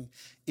operating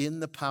in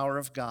the power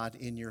of God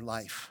in your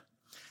life.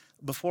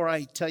 Before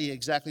I tell you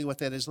exactly what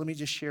that is, let me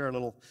just share a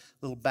little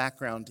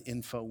background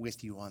info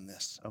with you on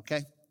this,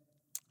 okay?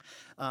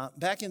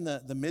 Back in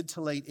the mid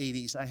to late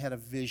 80s, I had a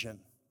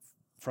vision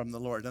from the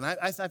Lord. And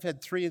I've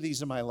had 3 of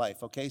these in my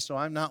life, okay? So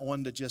I'm not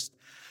one to just,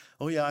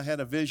 oh yeah, I had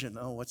a vision.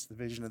 Oh, what's the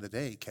vision of the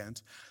day,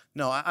 Kent?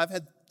 No, I've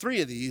had 3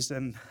 of these,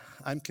 and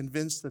I'm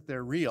convinced that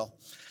they're real.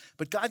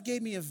 But God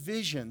gave me a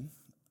vision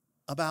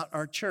about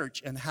our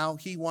church and how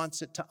he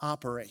wants it to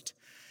operate.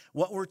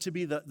 What were to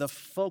be the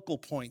focal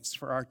points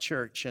for our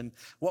church, and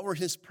what were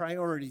his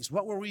priorities?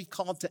 What were we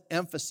called to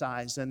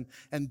emphasize and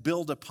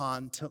build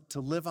upon to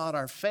live out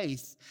our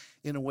faith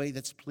in a way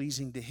that's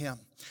pleasing to him?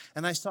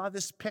 And I saw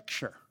this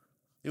picture.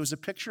 It was a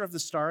picture of the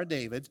Star of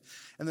David,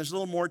 and there's a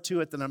little more to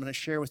it than I'm going to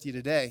share with you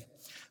today.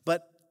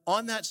 But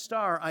on that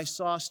star, I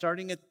saw,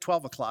 starting at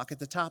 12 o'clock, at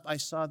the top, I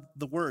saw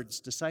the words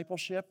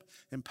discipleship,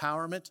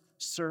 empowerment,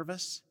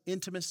 service,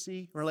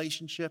 intimacy,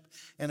 relationship,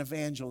 and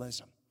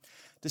evangelism.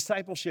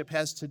 Discipleship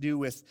has to do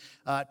with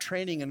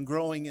training and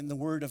growing in the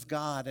Word of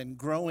God and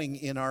growing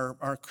in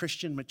our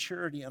Christian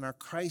maturity and our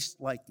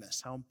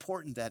Christ-likeness, how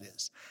important that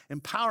is.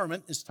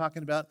 Empowerment is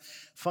talking about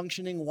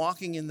functioning,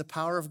 walking in the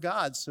power of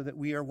God so that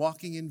we are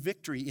walking in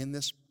victory in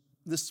this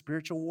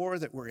spiritual war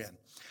that we're in.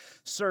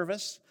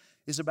 Service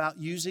is about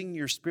using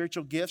your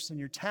spiritual gifts and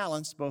your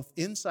talents both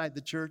inside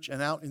the church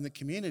and out in the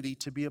community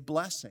to be a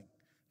blessing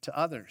to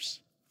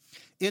others.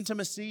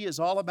 Intimacy is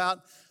all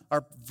about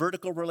our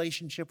vertical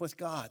relationship with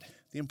God,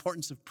 the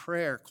importance of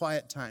prayer,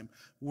 quiet time,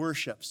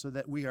 worship, so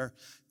that we are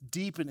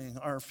deepening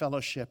our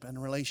fellowship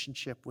and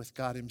relationship with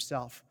God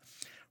himself.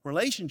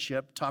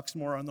 Relationship talks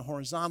more on the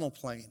horizontal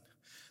plane,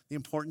 the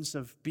importance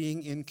of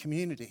being in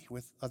community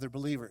with other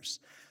believers.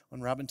 When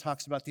Robin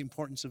talks about the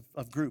importance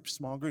of groups,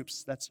 small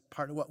groups, that's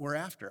part of what we're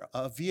after,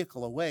 a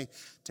vehicle, a way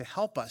to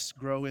help us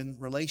grow in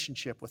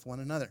relationship with one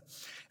another.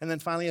 And then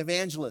finally,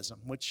 evangelism,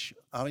 which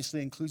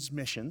obviously includes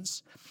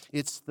missions.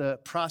 It's the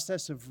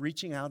process of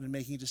reaching out and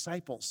making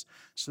disciples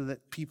so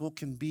that people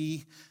can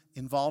be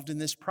involved in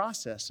this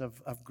process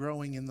of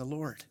growing in the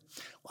Lord.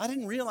 Well, I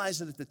didn't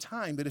realize it at the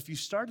time, but if you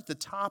start at the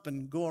top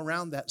and go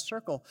around that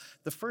circle,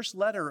 the first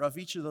letter of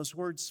each of those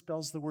words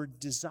spells the word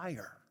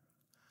desire.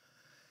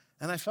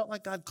 And I felt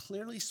like God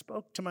clearly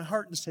spoke to my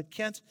heart and said,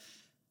 Kent,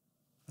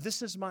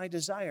 this is my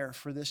desire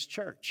for this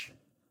church.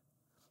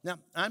 Now,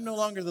 I'm no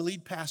longer the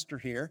lead pastor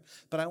here,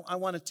 but I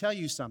want to tell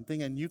you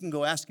something, and you can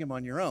go ask him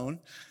on your own.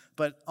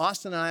 But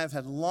Austin and I have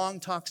had long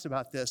talks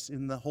about this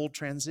in the whole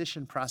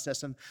transition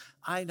process, and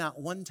I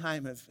not one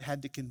time have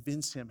had to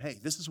convince him, hey,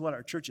 this is what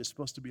our church is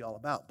supposed to be all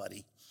about,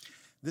 buddy.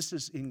 This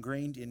is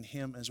ingrained in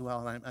him as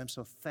well, and I'm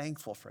so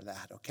thankful for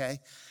that, okay?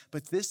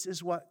 But this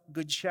is what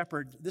Good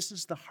Shepherd, this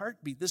is the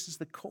heartbeat, this is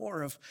the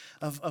core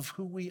of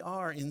who we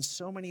are in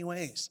so many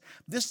ways.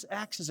 This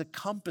acts as a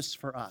compass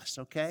for us,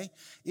 okay?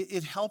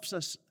 It helps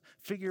us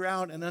figure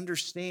out and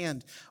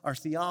understand our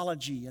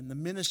theology and the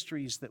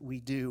ministries that we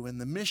do and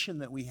the mission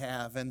that we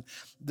have and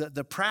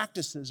the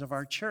practices of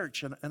our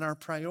church and our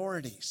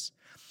priorities.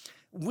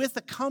 With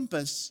a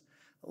compass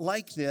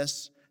like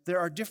this, there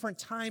are different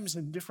times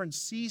and different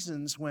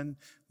seasons when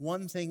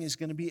one thing is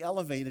going to be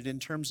elevated in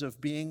terms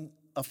of being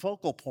a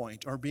focal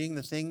point or being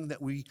the thing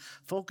that we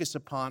focus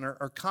upon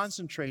or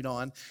concentrate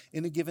on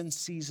in a given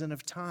season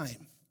of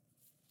time.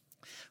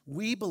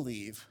 We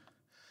believe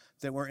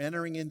that we're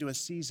entering into a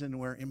season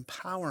where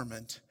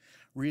empowerment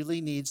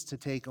really needs to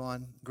take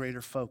on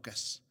greater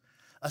focus,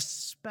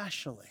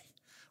 especially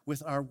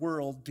with our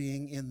world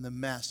being in the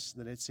mess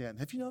that it's in.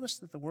 Have you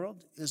noticed that the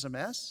world is a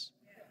mess?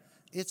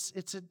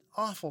 It's an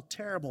awful,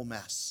 terrible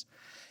mess.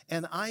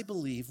 And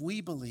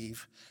we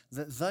believe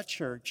that the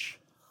church,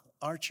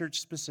 our church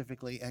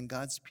specifically, and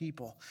God's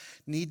people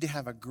need to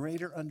have a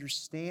greater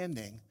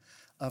understanding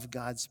of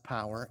God's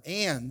power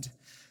and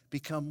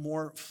become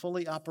more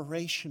fully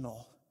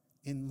operational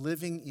in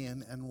living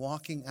in and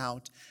walking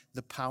out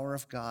the power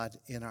of God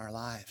in our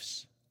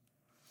lives.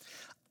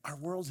 Our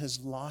world has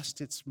lost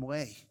its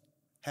way,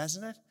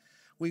 hasn't it?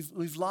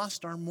 We've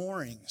lost our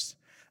moorings.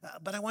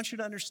 But I want you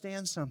to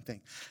understand something.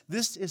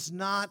 This is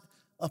not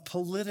a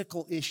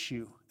political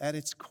issue at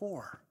its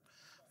core.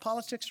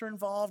 Politics are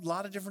involved, a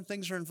lot of different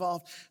things are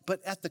involved,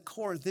 but at the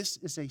core, this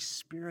is a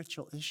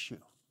spiritual issue.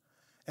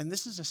 And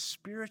this is a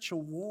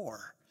spiritual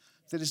war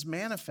that is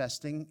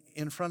manifesting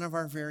in front of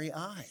our very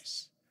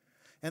eyes.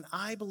 And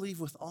I believe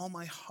with all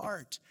my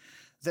heart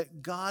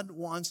that God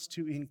wants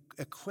to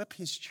equip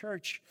his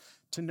church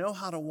to know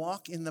how to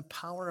walk in the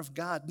power of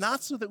God,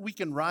 not so that we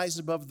can rise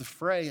above the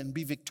fray and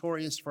be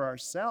victorious for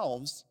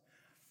ourselves.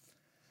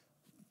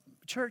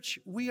 Church,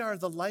 we are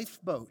the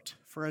lifeboat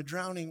for a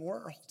drowning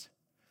world.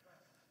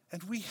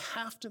 And we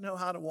have to know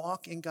how to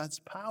walk in God's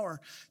power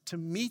to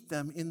meet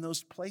them in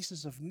those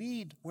places of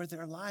need where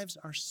their lives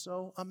are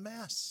so a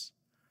mess.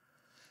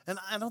 And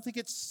I don't think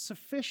it's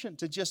sufficient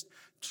to just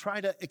try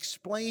to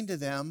explain to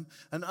them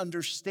an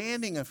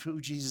understanding of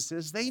who Jesus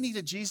is. They need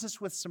a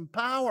Jesus with some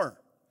power.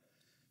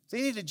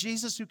 They need a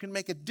Jesus who can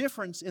make a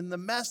difference in the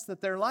mess that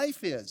their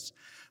life is,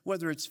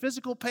 whether it's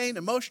physical pain,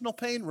 emotional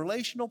pain,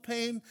 relational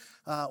pain,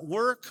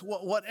 work,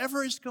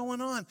 whatever is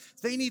going on.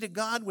 They need a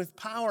God with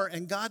power,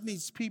 and God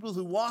needs people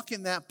who walk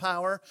in that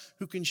power,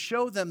 who can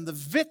show them the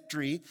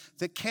victory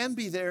that can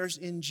be theirs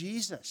in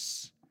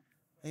Jesus.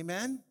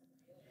 Amen?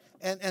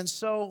 And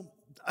so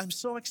I'm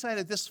so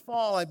excited. This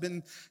fall, I've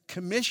been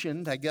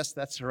commissioned, I guess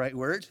that's the right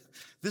word,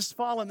 this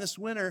fall and this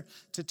winter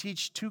to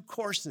teach 2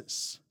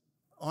 courses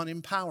on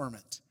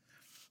empowerment.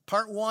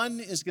 Part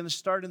 1 is going to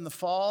start in the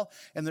fall,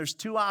 and there's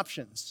 2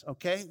 options,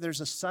 okay? There's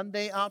a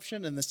Sunday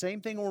option, and the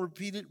same thing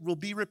will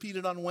be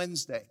repeated on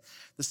Wednesday.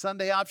 The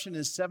Sunday option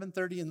is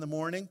 7:30 in the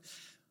morning.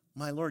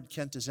 My Lord,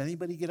 Kent, does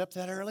anybody get up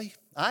that early?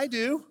 I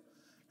do,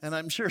 and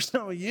I'm sure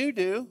some of you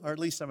do, or at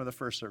least some of the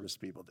first service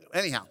people do.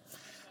 Anyhow,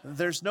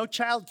 there's no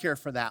childcare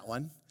for that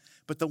one,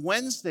 but the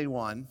Wednesday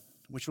one,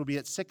 which will be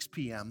at 6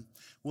 p.m.,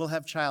 will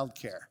have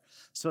childcare.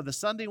 So the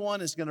Sunday one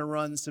is going to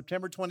run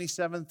September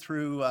 27th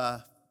through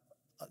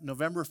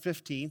November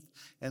 15th,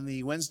 and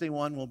the Wednesday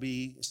one will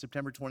be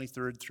September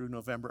 23rd through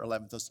November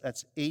 11th.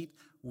 That's 8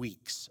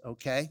 weeks,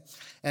 okay?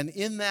 And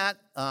in that,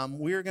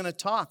 we're going to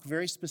talk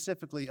very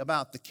specifically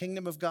about the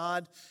kingdom of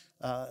God,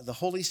 the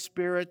Holy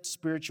Spirit,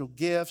 spiritual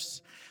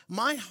gifts.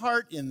 My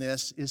heart in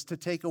this is to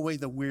take away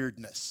the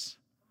weirdness,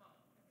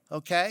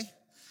 okay?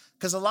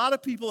 Because a lot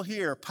of people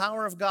hear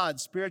power of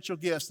God, spiritual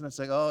gifts, and it's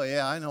like, oh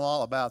yeah, I know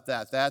all about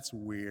that. That's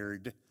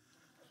weird.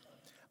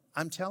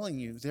 I'm telling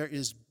you, there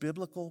is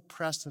biblical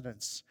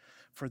precedence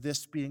for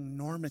this being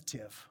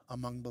normative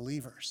among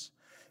believers.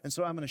 And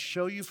so I'm going to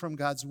show you from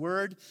God's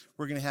word.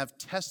 We're going to have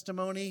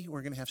testimony.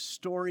 We're going to have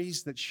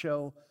stories that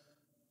show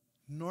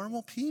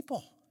normal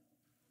people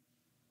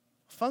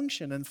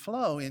function and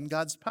flow in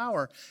God's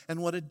power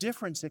and what a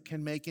difference it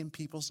can make in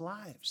people's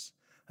lives.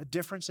 A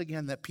difference,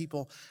 again, that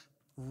people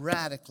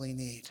radically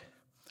need.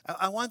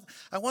 I want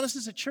us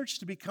as a church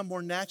to become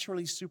more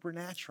naturally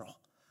supernatural.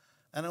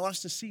 And I want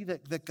us to see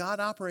that God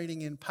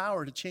operating in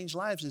power to change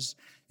lives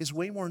is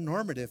way more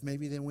normative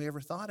maybe than we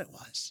ever thought it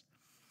was.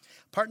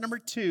 Part number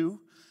 2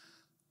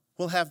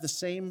 will have the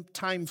same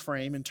time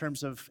frame in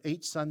terms of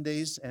 8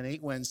 Sundays and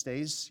 8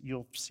 Wednesdays.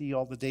 You'll see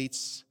all the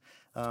dates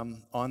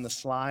on the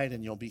slide,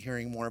 and you'll be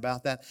hearing more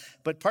about that.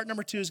 But part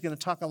number 2 is going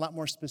to talk a lot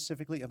more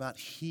specifically about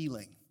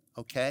healing,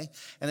 okay?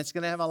 And it's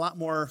going to have a lot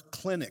more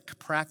clinic,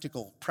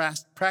 practical,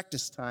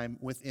 practice time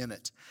within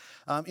it.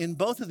 In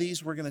both of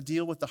these, we're going to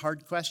deal with the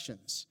hard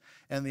questions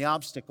and the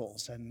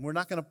obstacles, and we're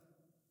not going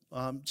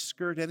to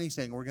skirt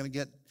anything. We're going to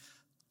get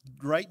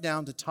right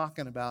down to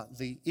talking about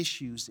the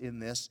issues in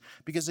this,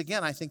 because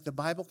again, I think the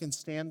Bible can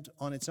stand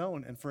on its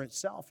own and for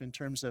itself in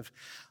terms of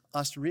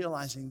us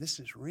realizing this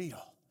is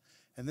real.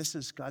 And this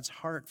is God's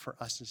heart for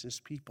us as his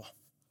people.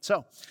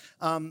 So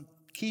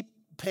keep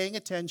paying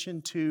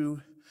attention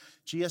to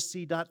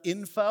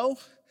gsc.info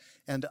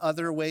and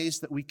other ways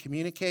that we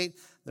communicate.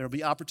 There will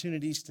be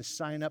opportunities to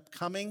sign up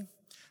coming.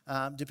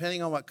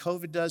 Depending on what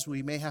COVID does,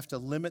 we may have to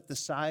limit the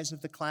size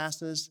of the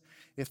classes.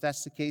 If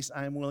that's the case,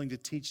 I am willing to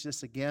teach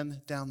this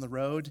again down the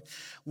road.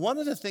 One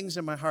of the things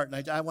in my heart,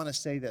 and I want to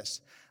say this,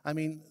 I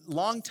mean,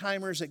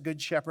 long-timers at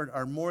Good Shepherd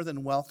are more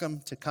than welcome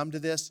to come to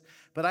this,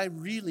 but I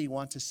really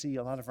want to see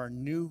a lot of our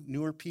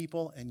newer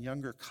people and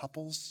younger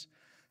couples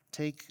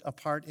take a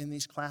part in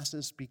these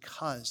classes,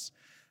 because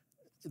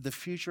the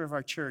future of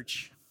our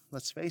church,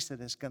 let's face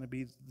it, is going to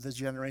be the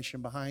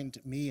generation behind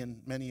me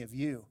and many of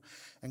you.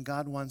 And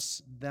God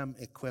wants them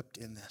equipped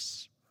in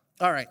this.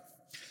 All right.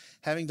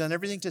 Having done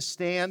everything to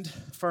stand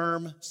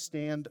firm,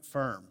 stand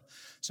firm.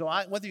 So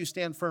whether you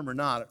stand firm or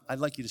not, I'd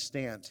like you to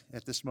stand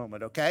at this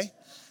moment, okay?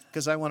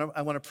 Because I want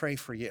to pray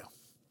for you.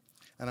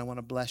 And I want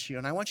to bless you.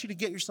 And I want you to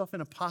get yourself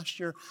in a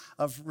posture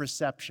of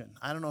reception.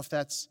 I don't know if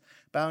that's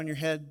bowing your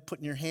head,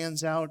 putting your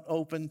hands out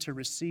open to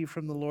receive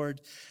from the Lord,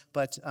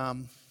 but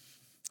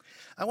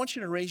I want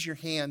you to raise your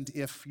hand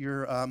if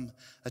you're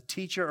a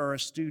teacher or a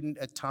student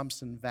at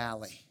Thompson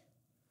Valley.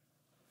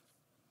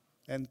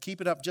 And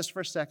keep it up just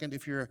for a second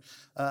if you're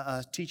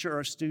a teacher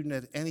or a student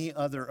at any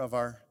other of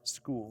our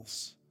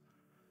schools.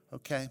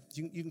 Okay?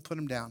 You can put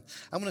them down.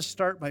 I'm going to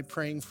start by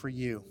praying for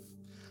you.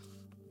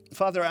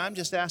 Father, I'm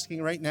just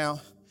asking right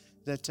now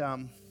that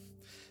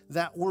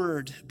that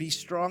word, be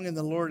strong in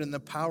the Lord and the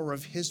power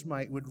of his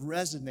might, would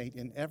resonate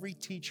in every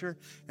teacher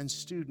and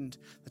student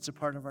that's a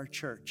part of our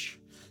church.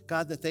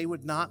 God, that they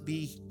would not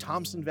be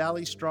Thompson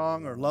Valley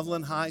strong or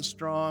Loveland High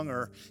strong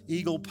or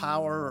Eagle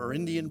Power or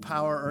Indian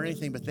Power or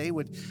anything, but they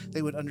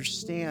would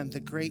understand the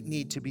great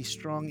need to be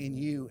strong in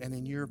you and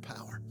in your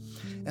power.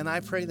 And I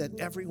pray that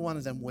every one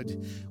of them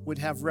would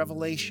have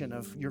revelation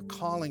of your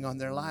calling on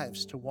their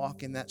lives to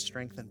walk in that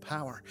strength and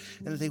power,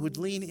 and that they would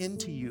lean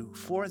into you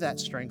for that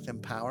strength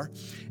and power,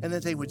 and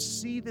that they would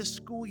see this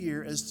school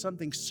year as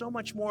something so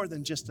much more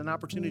than just an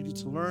opportunity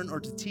to learn or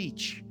to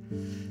teach,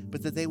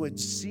 but that they would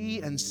see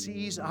and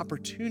seize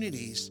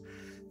opportunities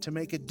to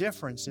make a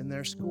difference in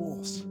their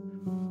schools,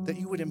 that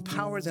you would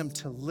empower them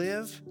to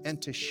live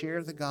and to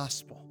share the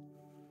gospel,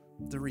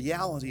 the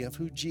reality of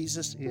who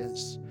Jesus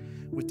is,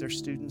 with their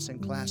students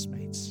and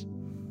classmates.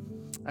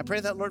 I pray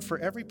that, Lord, for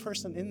every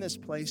person in this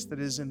place that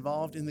is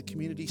involved in the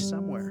community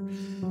somewhere,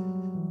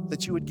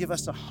 that you would give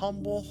us a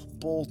humble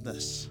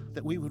boldness,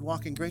 that we would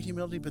walk in great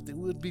humility, but that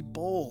we would be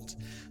bold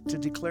to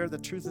declare the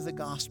truth of the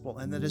gospel,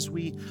 and that as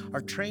we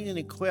are trained and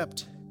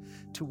equipped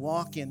to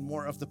walk in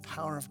more of the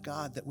power of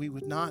God, that we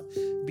would not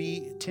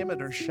be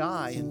timid or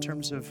shy in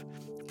terms of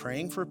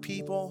praying for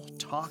people,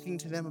 talking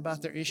to them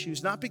about their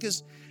issues, not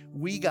because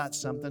we got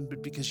something,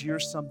 but because you're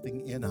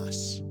something in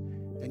us,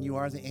 and you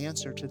are the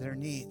answer to their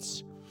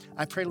needs.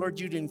 I pray, Lord,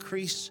 you'd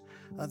increase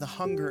the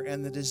hunger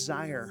and the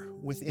desire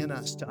within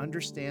us to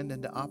understand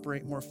and to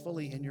operate more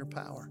fully in your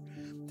power,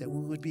 that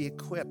we would be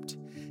equipped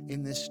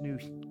in this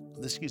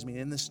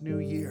new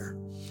year.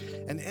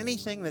 And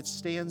anything that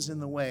stands in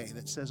the way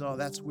that says, oh,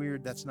 that's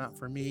weird, that's not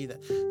for me,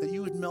 that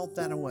you would melt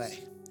that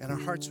away, and our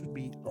hearts would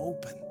be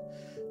open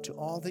to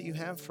all that you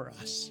have for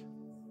us.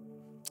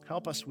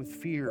 Help us with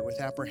fear, with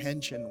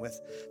apprehension, with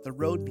the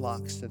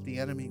roadblocks that the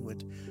enemy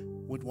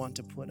would want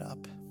to put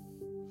up.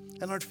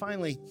 And Lord,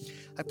 finally,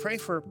 I pray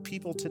for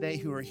people today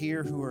who are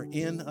here, who are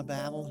in a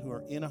battle, who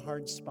are in a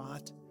hard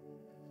spot,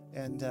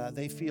 and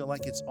they feel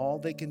like it's all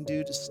they can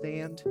do to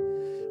stand.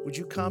 Would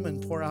you come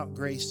and pour out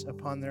grace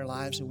upon their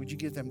lives, and would you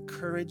give them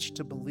courage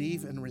to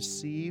believe and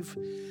receive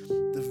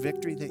the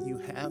victory that you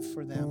have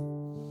for them?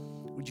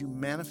 Would you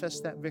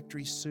manifest that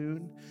victory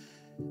soon?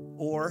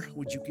 Or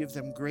would you give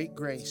them great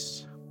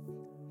grace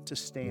to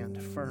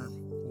stand firm,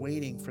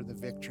 waiting for the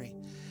victory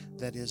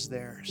that is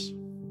theirs?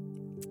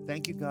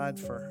 Thank you, God,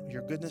 for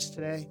your goodness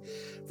today,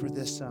 for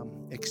this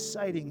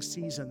exciting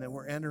season that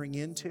we're entering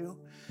into,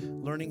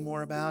 learning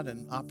more about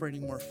and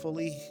operating more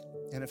fully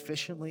and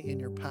efficiently in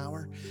your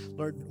power.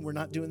 Lord, we're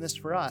not doing this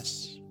for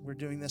us. We're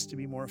doing this to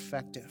be more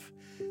effective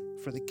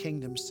for the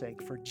kingdom's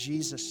sake, for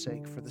Jesus'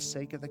 sake, for the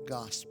sake of the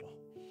gospel.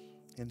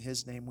 In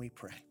his name we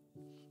pray.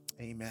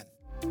 Amen.